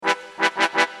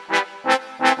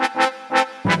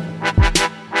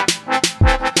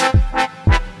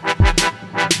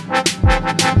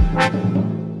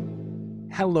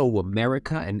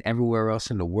America and everywhere else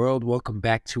in the world. Welcome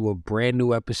back to a brand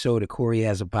new episode of Corey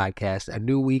Has a Podcast. A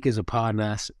new week is upon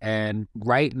us, and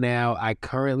right now I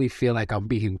currently feel like I'm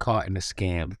being caught in a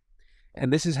scam.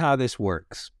 And this is how this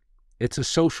works. It's a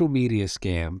social media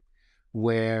scam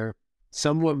where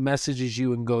someone messages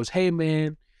you and goes, "Hey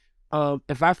man,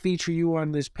 if I feature you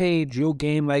on this page, you'll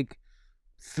gain like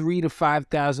 3,000 to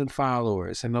 5,000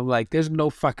 followers." And I'm like, there's no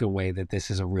fucking way that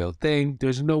this is a real thing.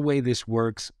 There's no way this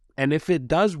works. And if it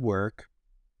does work,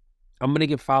 I'm going to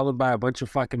get followed by a bunch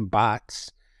of fucking bots.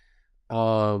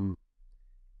 And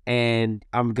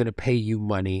I'm going to pay you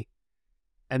money.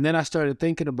 And then I started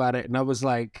thinking about it and I was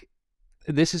like,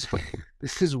 this is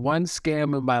one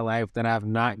scam in my life that I've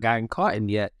not gotten caught in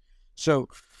yet. So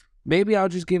maybe I'll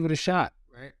just give it a shot,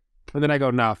 right? And then I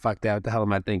go, nah, fuck that. What the hell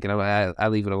am I thinking? I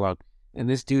leave it alone. And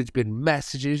this dude's been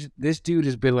messages. This dude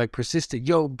has been like persistent.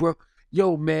 Yo, bro.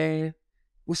 Yo, man.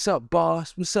 What's up,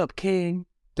 boss? What's up, king?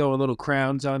 Throwing little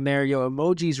crowns on there. Yo,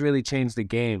 emojis really changed the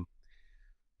game.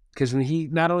 Because when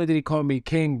not only did he call me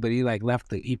king, but he like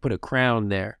he put a crown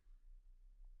there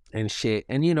and shit.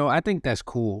 And, I think that's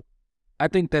cool. I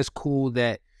think that's cool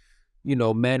that,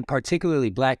 men, particularly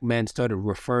black men, started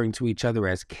referring to each other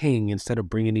as king instead of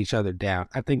bringing each other down.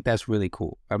 I think that's really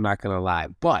cool. I'm not going to lie.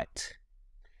 But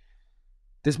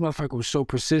this motherfucker was so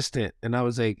persistent. And I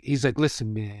was like, he's like,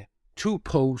 listen, man, 2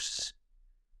 posts,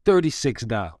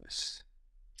 $36.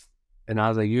 And I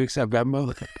was like, you accept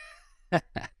Venmo?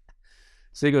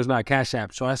 So he goes, nah, Cash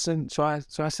App. So I sent this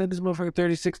motherfucker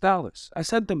 $36. I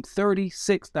sent them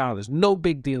 $36. No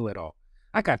big deal at all.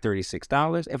 I got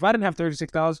 $36. If I didn't have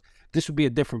 $36, this would be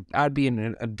I'd be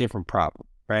in a different problem,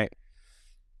 right?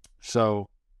 So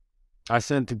I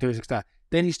sent him $36.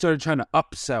 Then he started trying to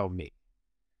upsell me.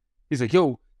 He's like,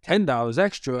 yo, $10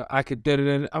 extra, I could do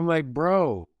it. I'm like,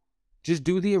 bro, just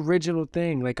do the original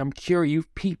thing. Like, I'm curious.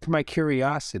 You've piqued my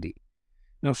curiosity.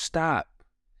 No, stop.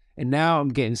 And now I'm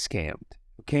getting scammed,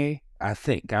 okay? I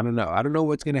don't know. I don't know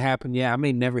what's going to happen. Yeah, I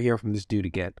may never hear from this dude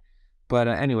again. But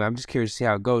anyway, I'm just curious to see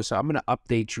how it goes. So I'm going to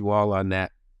update you all on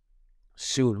that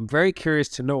soon. I'm very curious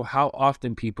to know how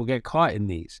often people get caught in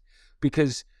these.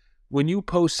 Because when you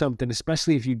post something,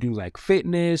 especially if you do like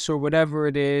fitness or whatever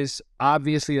it is,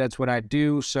 obviously that's what I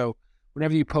do. So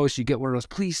whenever you post, you get one of those,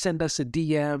 please send us a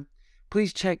DM.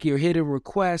 Please check your hidden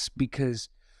requests because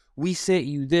we sent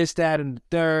you this, that, and the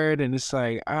third. And it's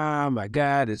like, oh my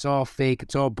God, it's all fake.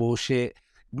 It's all bullshit.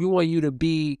 We want you to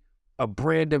be a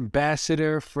brand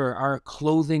ambassador for our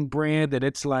clothing brand. And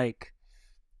it's like,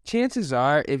 chances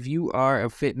are, if you are a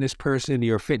fitness person,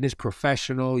 you're a fitness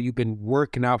professional, you've been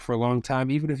working out for a long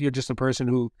time, even if you're just a person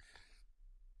who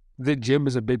the gym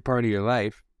is a big part of your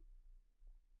life,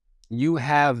 you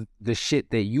have the shit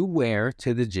that you wear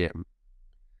to the gym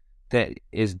that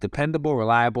is dependable,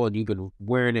 reliable, and you've been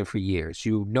wearing it for years.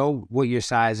 You know what your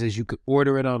size is. You could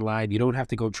order it online. You don't have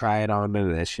to go try it on, none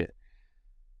of that shit.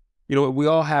 We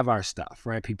all have our stuff,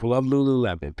 right? People love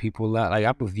Lululemon. People love, like,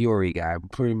 I'm a Vuori guy.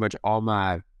 Pretty much all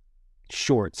my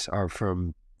shorts are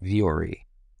from Vuori.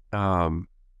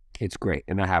 It's great.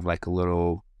 And I have like a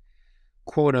little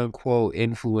quote unquote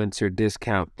influencer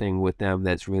discount thing with them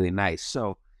that's really nice.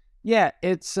 So yeah,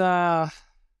 it's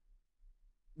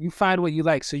you find what you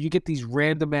like. So you get these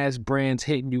random ass brands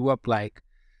hitting you up, like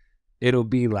it'll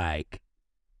be like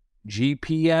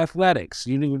GP Athletics.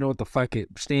 You don't even know what the fuck it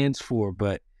stands for,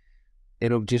 but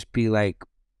it'll just be like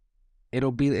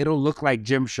it'll look like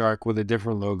Gymshark with a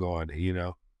different logo on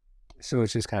it, So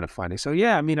it's just kind of funny. So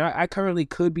yeah, I mean, I currently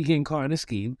could be getting caught in a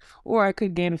scheme, or I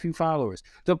could gain a few followers.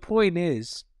 The point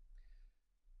is,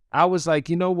 I was like,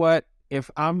 you know what? If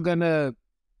I'm gonna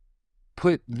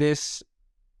put this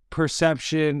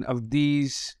perception of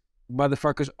these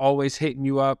motherfuckers always hitting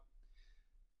you up,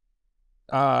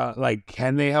 like,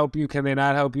 can they help you? Can they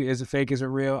not help you? Is it fake? Is it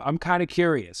real? I'm kind of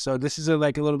curious. So this is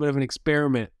like a little bit of an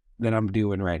experiment that I'm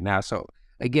doing right now. So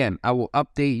again, I will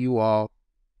update you all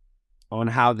on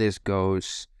how this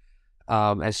goes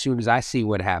as soon as I see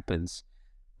what happens.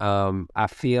 I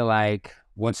feel like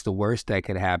what's the worst that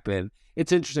could happen?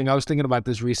 It's interesting. I was thinking about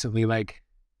this recently, like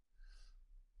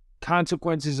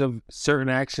consequences of certain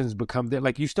actions become there.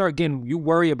 Like you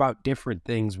worry about different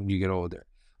things when you get older.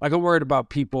 Like I'm worried about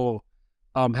people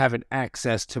having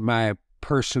access to my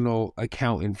personal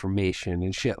account information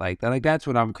and shit like that. Like that's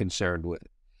what I'm concerned with.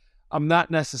 I'm not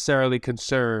necessarily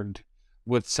concerned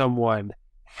with someone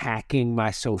hacking my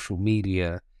social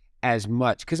media as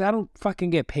much because I don't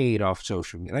fucking get paid off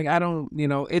social media. Like I don't,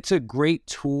 it's a great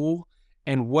tool.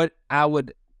 And what I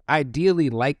would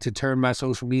ideally like to turn my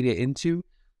social media into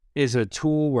is a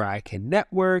tool where I can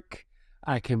network,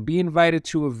 I can be invited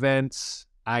to events,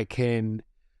 I can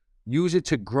use it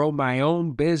to grow my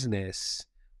own business,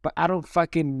 but I don't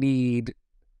fucking need,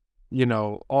 I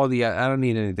don't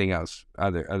need anything else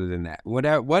other than that.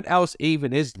 What else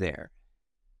even is there?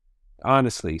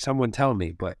 Honestly, someone tell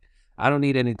me, but I don't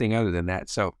need anything other than that.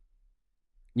 So,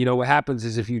 what happens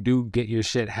is if you do get your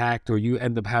shit hacked or you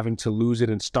end up having to lose it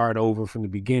and start over from the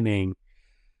beginning,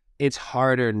 it's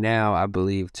harder now, I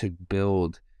believe, to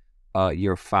build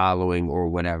your following or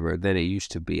whatever than it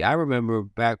used to be. I remember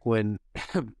back when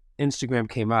Instagram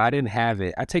came out, I didn't have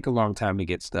it. I take a long time to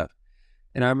get stuff.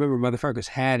 And I remember motherfuckers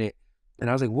had it. And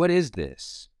I was like, what is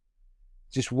this?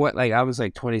 Just what? Like, I was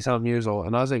like 20-something years old.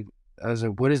 And I was like,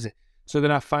 what is it? So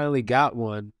then I finally got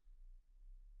one.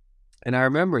 And I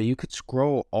remember you could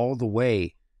scroll all the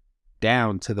way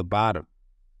down to the bottom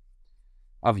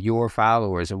of your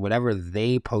followers, and whatever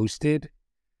they posted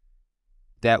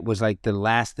that was like the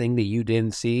last thing that you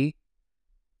didn't see,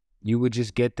 you would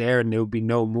just get there and there would be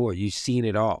no more. You've seen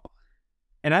it all.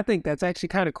 And I think that's actually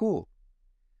kind of cool.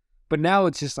 But now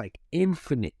it's just like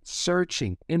infinite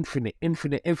searching, infinite.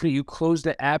 You close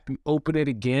the app, you open it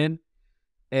again,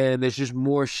 and there's just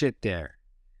more shit there.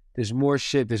 There's more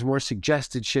shit. There's more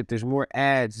suggested shit. There's more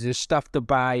ads. There's stuff to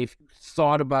buy. If you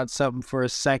thought about something for a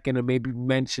second and maybe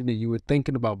mentioned that you were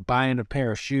thinking about buying a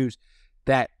pair of shoes,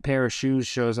 that pair of shoes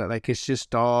shows up. Like, it's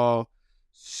just all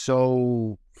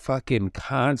so fucking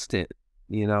constant,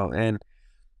 And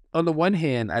on the one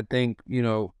hand, I think,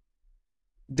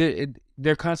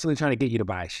 they're constantly trying to get you to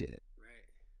buy shit. Right.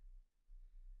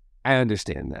 I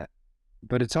understand that.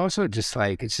 But it's also just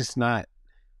like, it's just not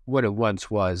what it once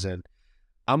was. And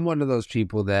I'm one of those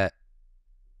people that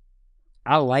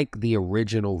I like the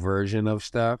original version of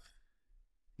stuff,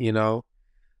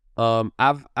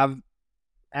 I've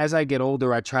as I get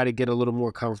older, I try to get a little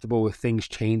more comfortable with things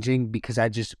changing because I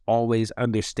just always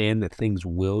understand that things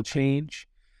will change.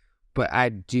 But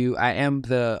I am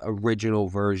the original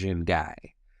version guy.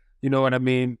 You know what I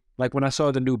mean? Like when I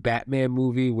saw the new Batman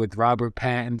movie with Robert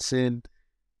Pattinson,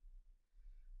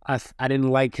 I didn't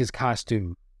like his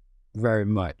costume very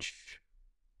much.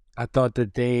 I thought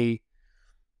they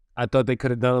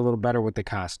could have done a little better with the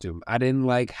costume. I didn't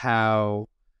like how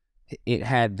it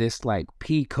had this like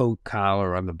peacoat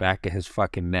collar on the back of his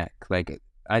fucking neck. Like,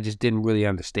 I just didn't really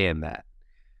understand that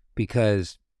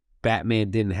because Batman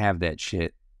didn't have that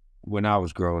shit when I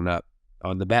was growing up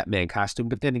on the Batman costume.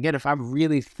 But then again, if I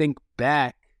really think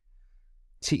back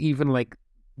to even like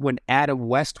when Adam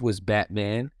West was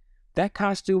Batman, that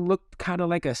costume looked kind of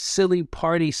like a silly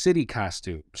Party City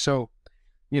costume. So,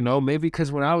 maybe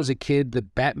because when I was a kid, the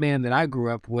Batman that I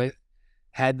grew up with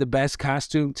had the best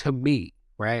costume to me,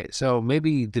 right? So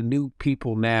maybe the new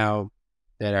people now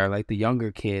that are like the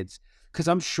younger kids, because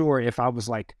I'm sure if I was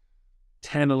like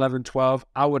 10, 11, 12,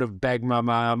 I would have begged my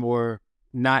mom or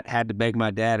not had to beg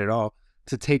my dad at all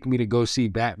to take me to go see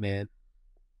Batman.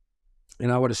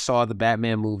 And I would have saw the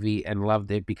Batman movie and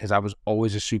loved it because I was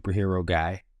always a superhero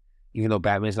guy, even though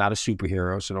Batman's not a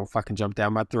superhero, so don't fucking jump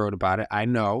down my throat about it. I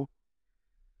know.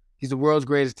 He's the world's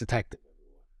greatest detective.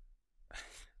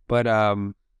 But,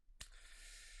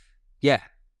 yeah,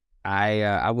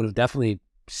 I would have definitely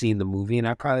seen the movie and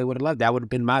I probably would have loved it. That would have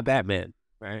been my Batman,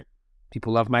 right?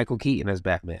 People love Michael Keaton as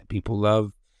Batman. People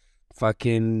love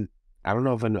fucking, I don't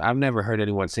know if I've never heard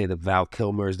anyone say that Val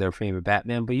Kilmer is their favorite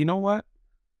Batman, but you know what?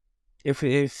 If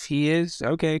he is,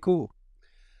 okay, cool.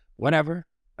 Whatever.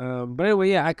 But anyway,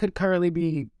 yeah, I could currently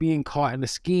be being caught in a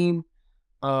scheme.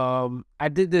 I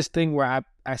did this thing where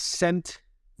I sent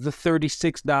the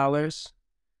 $36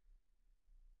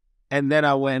 and then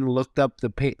I went and looked up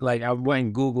I went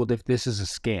and Googled if this is a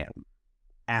scam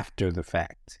after the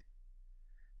fact,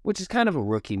 which is kind of a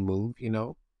rookie move,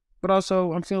 but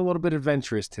also I'm feeling a little bit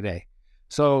adventurous today.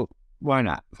 So why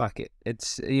not? Fuck it.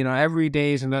 It's, every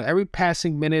day is every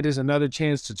passing minute is another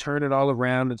chance to turn it all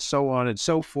around and so on and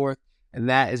so forth. And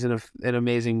that is an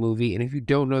amazing movie. And if you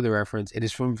don't know the reference, it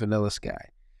is from Vanilla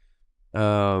Sky.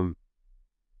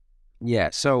 Yeah.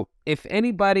 So if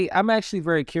anybody, I'm actually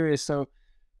very curious. So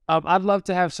I'd love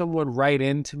to have someone write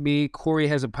in to me. Corey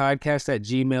has a podcast at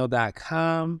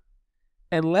gmail.com.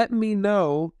 And let me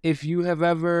know if you have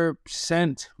ever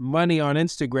sent money on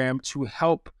Instagram to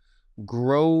help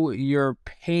grow your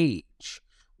page.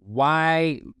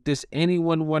 Why does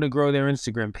anyone want to grow their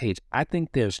Instagram page? I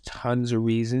think there's tons of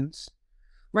reasons.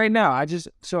 Right now, I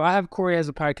have Corey has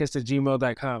a podcast at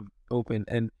gmail.com open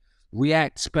and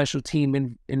React special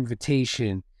team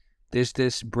invitation. There's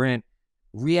this Brent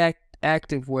React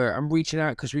Active where I'm reaching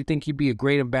out because we think you'd be a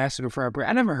great ambassador for our brand.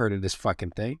 I never heard of this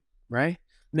fucking thing, right?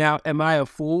 Now, am I a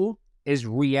fool? Is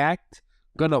React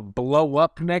gonna blow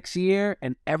up next year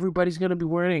and everybody's gonna be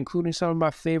wearing it, including some of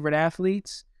my favorite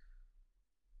athletes?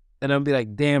 And I'll be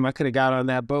like, damn, I could have got on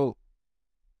that boat.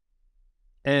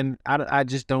 And I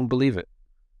just don't believe it.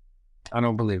 I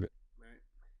don't believe it.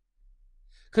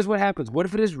 Because what happens? What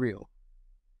if it is real?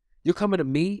 You're coming to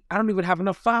me? I don't even have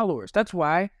enough followers. That's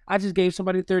why I just gave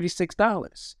somebody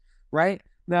 $36, right?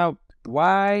 Now,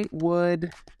 why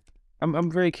would...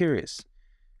 I'm very curious.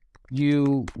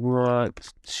 You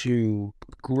want to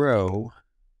grow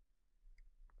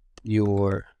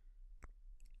your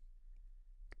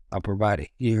upper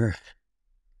body, your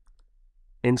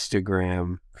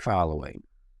Instagram following.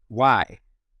 Why?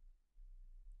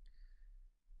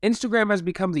 Instagram has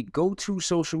become the go-to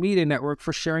social media network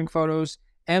for sharing photos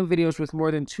and videos with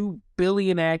more than 2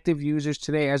 billion active users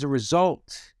today. As a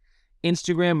result,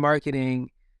 Instagram marketing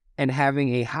and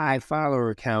having a high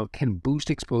follower count can boost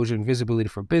exposure and visibility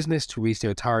for business to reach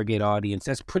their target audience.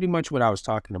 That's pretty much what I was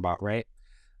talking about, right?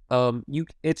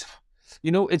 It's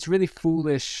really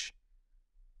foolish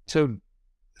to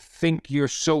think you're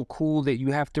so cool that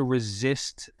you have to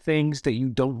resist things that you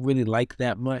don't really like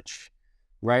that much,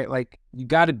 right? Like, you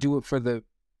got to do it for the,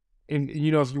 and if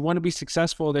you want to be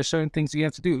successful, there's certain things you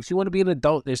have to do. If you want to be an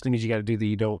adult, there's things you got to do that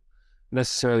you don't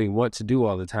necessarily want to do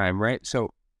all the time, right?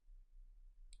 So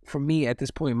for me at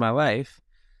this point in my life,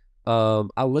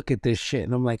 I look at this shit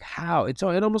and I'm like, how? It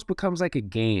almost becomes like a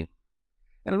game.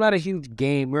 And I'm not a huge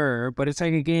gamer, but it's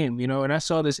like a game, And I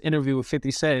saw this interview with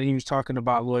 50 Cent, and he was talking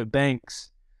about Lloyd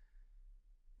Banks.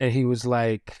 And he was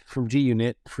like, from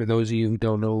G-Unit, for those of you who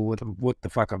don't know what the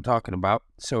fuck I'm talking about.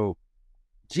 So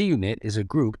G-Unit is a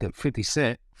group that 50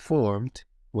 Cent formed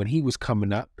when he was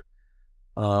coming up.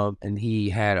 And he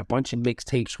had a bunch of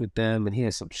mixtapes with them, and he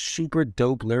had some super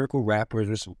dope lyrical rappers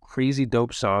with some crazy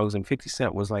dope songs. And 50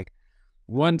 Cent was like,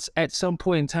 once at some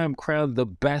point in time, crowned the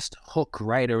best hook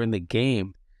writer in the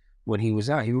game when he was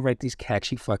out. He would write these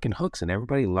catchy fucking hooks, and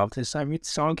everybody loved his song. Every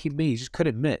song he made, he just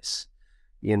couldn't miss,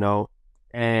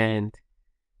 And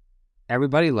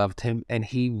everybody loved him, and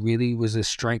he really was a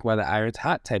strike while the iron's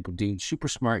hot type of dude. Super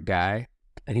smart guy,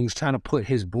 and he was trying to put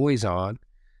his boys on,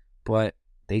 but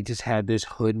they just had this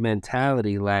hood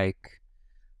mentality, like,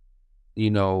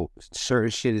 certain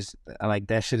shit is, like,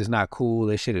 that shit is not cool,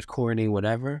 that shit is corny,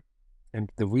 whatever. And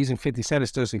the reason 50 Cent is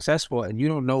still successful, and you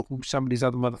don't know who some of these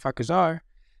other motherfuckers are,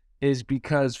 is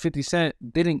because 50 Cent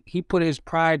he put his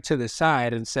pride to the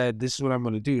side and said, this is what I'm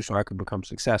going to do so I can become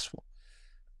successful.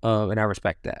 And I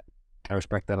respect that. I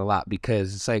respect that a lot,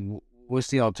 because it's like, what's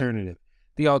the alternative?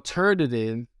 The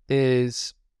alternative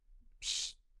is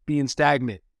being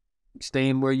stagnant,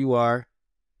 staying where you are,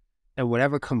 and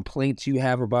whatever complaints you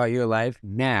have about your life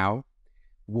now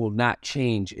will not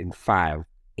change in 5,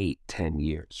 8, 10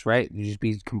 years, right? You just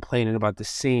be complaining about the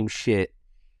same shit,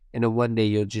 and then one day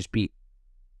you'll just be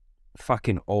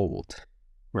fucking old,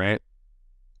 right?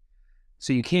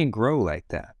 So you can't grow like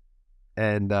that.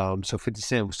 And so 50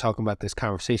 Cent was talking about this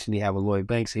conversation he had with Lloyd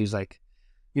Banks. He was like,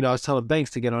 I was telling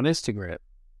Banks to get on Instagram.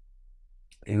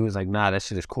 And he was like, nah, that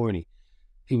shit is corny.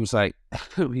 He was like,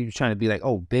 he was trying to be like,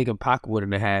 oh, Big and Pac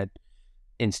wouldn't have had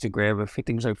Instagram. And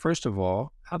 50 was like, first of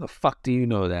all, how the fuck do you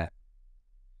know that?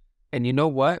 And you know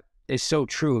what? It's so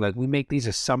true. Like, we make these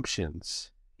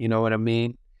assumptions. You know what I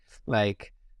mean?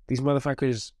 Like, these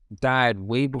motherfuckers died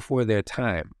way before their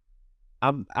time.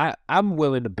 I'm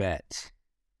willing to bet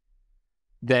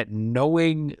that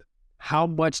knowing how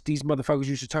much these motherfuckers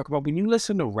used to talk about, when you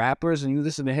listen to rappers and you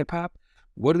listen to hip hop,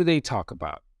 what do they talk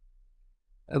about?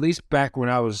 At least back when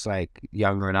I was like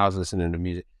younger and I was listening to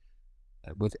music,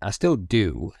 I still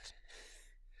do.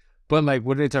 But like,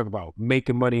 what do they talk about?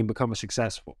 Making money and becoming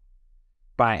successful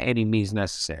by any means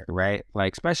necessary, right?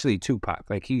 Like, especially Tupac,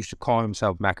 like, he used to call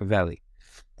himself Machiavelli,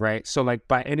 right? So like,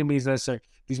 by any means necessary,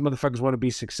 these motherfuckers want to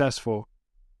be successful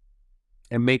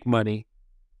and make money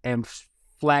and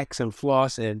flex and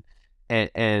floss and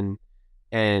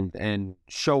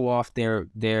show off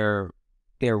their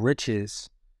riches.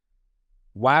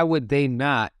 Why would they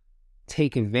not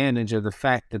take advantage of the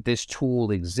fact that this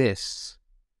tool exists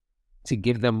to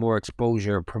give them more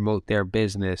exposure, promote their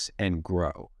business, and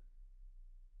grow?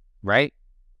 Right?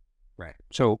 Right.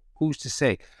 So who's to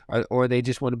say? Or they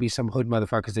just want to be some hood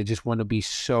motherfuckers. They just want to be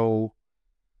so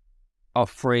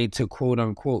afraid to, quote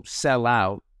unquote, sell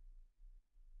out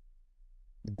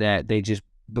that they just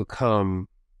become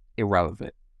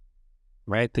irrelevant.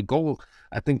 Right?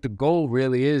 I think the goal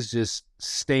really is just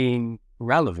staying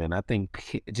relevant. I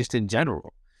think just in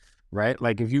general, right?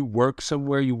 Like, if you work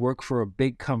somewhere, you work for a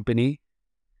big company,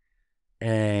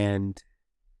 and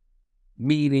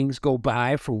meetings go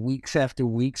by for weeks after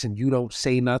weeks and you don't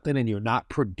say nothing and you're not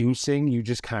producing, you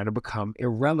just kind of become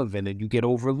irrelevant and you get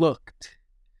overlooked.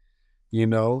 You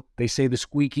know, they say the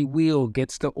squeaky wheel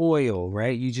gets the oil,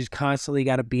 right? You just constantly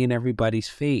got to be in everybody's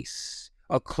face.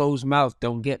 A closed mouth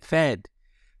don't get fed.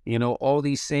 You know, all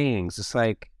these sayings. It's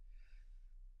like,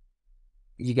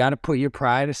 you got to put your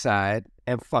pride aside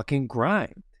and fucking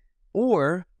grind.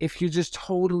 Or if you're just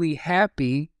totally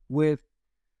happy with,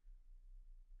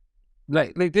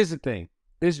 like this is the thing.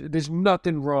 There's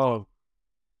nothing wrong.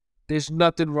 There's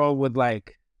nothing wrong with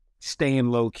like staying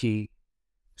low key,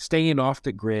 staying off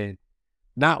the grid,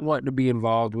 not wanting to be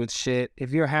involved with shit.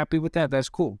 If you're happy with that, that's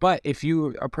cool. But if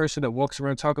you're a person that walks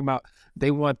around talking about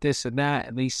they want this and that,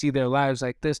 and they see their lives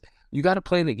like this, you got to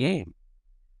play the game.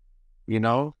 You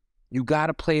know, you got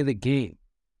to play the game.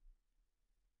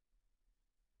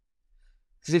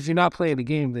 Because if you're not playing the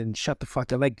game, then shut the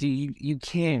fuck up. Like, you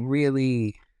can't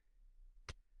really,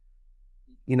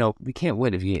 you know, you can't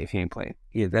win if you ain't playing.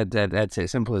 Yeah, that's it.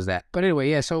 Simple as that. But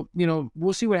anyway, yeah. So, you know,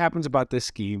 we'll see what happens about this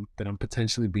scheme that I'm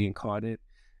potentially being caught in,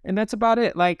 and that's about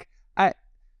it. Like, I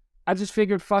just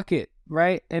figured, fuck it,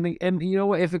 right? And you know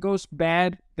what? If it goes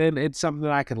bad, then it's something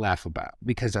that I can laugh about.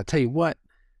 Because I tell you what,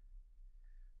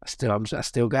 I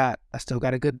still got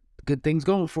a good things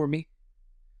going for me,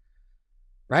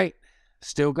 right?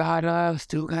 Still got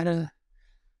a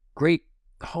great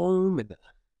home and a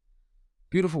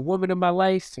beautiful woman in my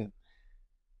life, and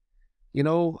you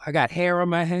know, I got hair on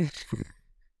my head.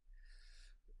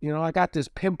 You know, I got this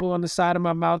pimple on the side of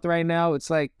my mouth right now. It's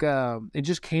like it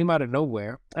just came out of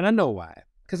nowhere, and I know why.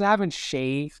 Because I haven't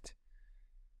shaved.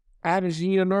 I haven't,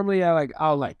 you know, normally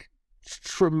I'll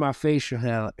trim my facial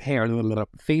hair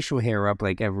up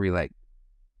like every like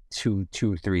two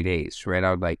or 3 days, right? I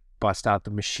would like bust out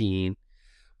the machine.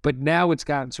 But now it's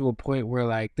gotten to a point where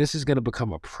like this is gonna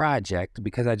become a project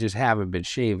because I just haven't been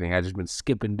shaving. I just been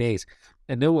skipping days.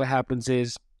 And then what happens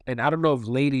is, and I don't know if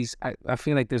ladies, I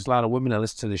feel like there's a lot of women that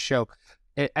listen to the show.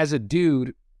 As a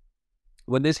dude,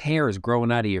 when this hair is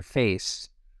growing out of your face,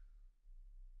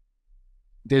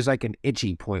 there's like an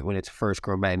itchy point when it's first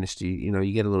growing back. You know,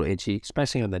 you get a little itchy,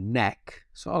 especially on the neck.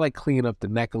 So I like clean up the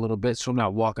neck a little bit so I'm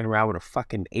not walking around with a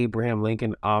fucking Abraham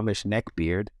Lincoln Amish neck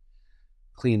beard.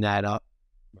 Clean that up.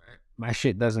 My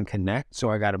shit doesn't connect, so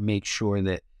I got to make sure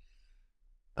that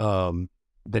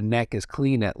the neck is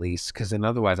clean at least, because then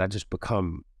otherwise I just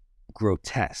become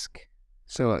grotesque.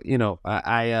 So you know,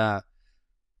 I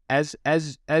as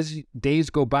days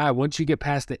go by, once you get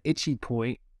past the itchy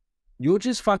point, you'll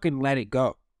just fucking let it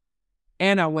go.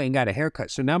 And I went and got a haircut,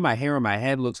 so now my hair on my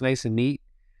head looks nice and neat,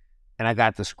 and I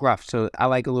got the scruff, so I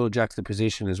like a little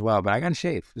juxtaposition as well. But I got to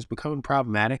shave. It's becoming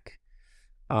problematic.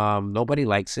 Nobody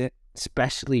likes it,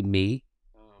 especially me.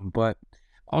 But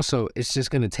also, it's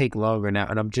just going to take longer now,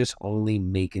 and I'm just only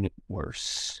making it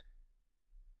worse.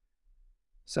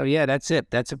 So, yeah, that's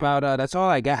it. That's all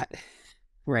I got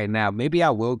right now. Maybe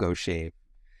I will go shave,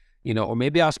 you know, or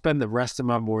maybe I'll spend the rest of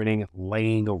my morning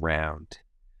laying around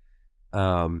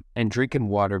and drinking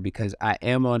water because I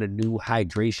am on a new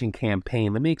hydration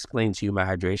campaign. Let me explain to you my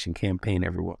hydration campaign,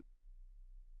 everyone.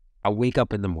 I wake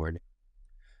up in the morning.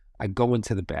 I go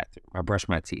into the bathroom. I brush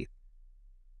my teeth.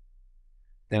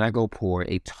 Then I go pour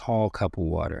a tall cup of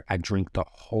water. I drink the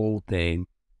whole thing,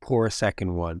 pour a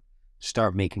second one,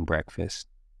 start making breakfast.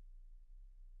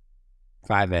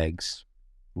 5 eggs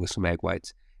with some egg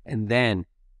whites. And then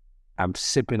I'm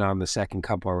sipping on the second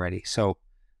cup already. So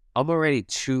I'm already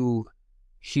 2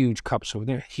 huge cups. So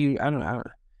they're huge. I'm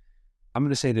going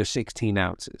to say they're 16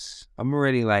 ounces. I'm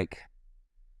already like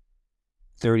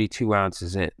 32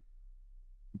 ounces in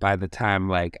by the time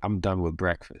like I'm done with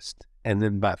breakfast. And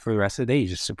then but for the rest of the day, you're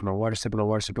just sipping on water, sipping on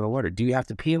water, sipping on water. Do you have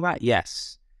to pee a lot?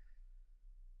 Yes.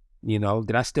 You know,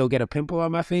 did I still get a pimple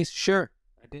on my face? Sure,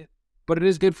 I did. But it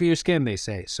is good for your skin, they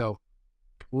say. So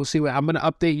we'll see what I'm going to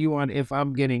update you on if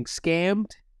I'm getting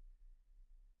scammed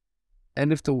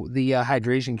and if the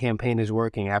hydration campaign is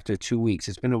working after 2 weeks.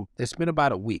 It's been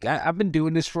about a week. I've been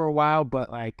doing this for a while,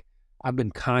 but like I've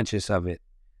been conscious of it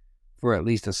for at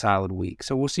least a solid week.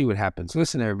 So we'll see what happens.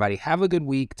 Listen, everybody, have a good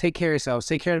week. Take care of yourselves.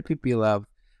 Take care of the people you love.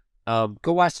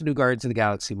 Go watch the new Guardians of the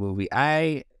Galaxy movie.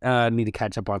 I need to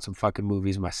catch up on some fucking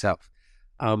movies myself.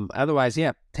 Otherwise,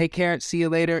 yeah, take care. See you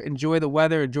later. Enjoy the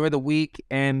weather. Enjoy the week.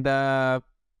 And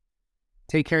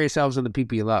take care of yourselves and the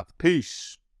people you love.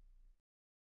 Peace.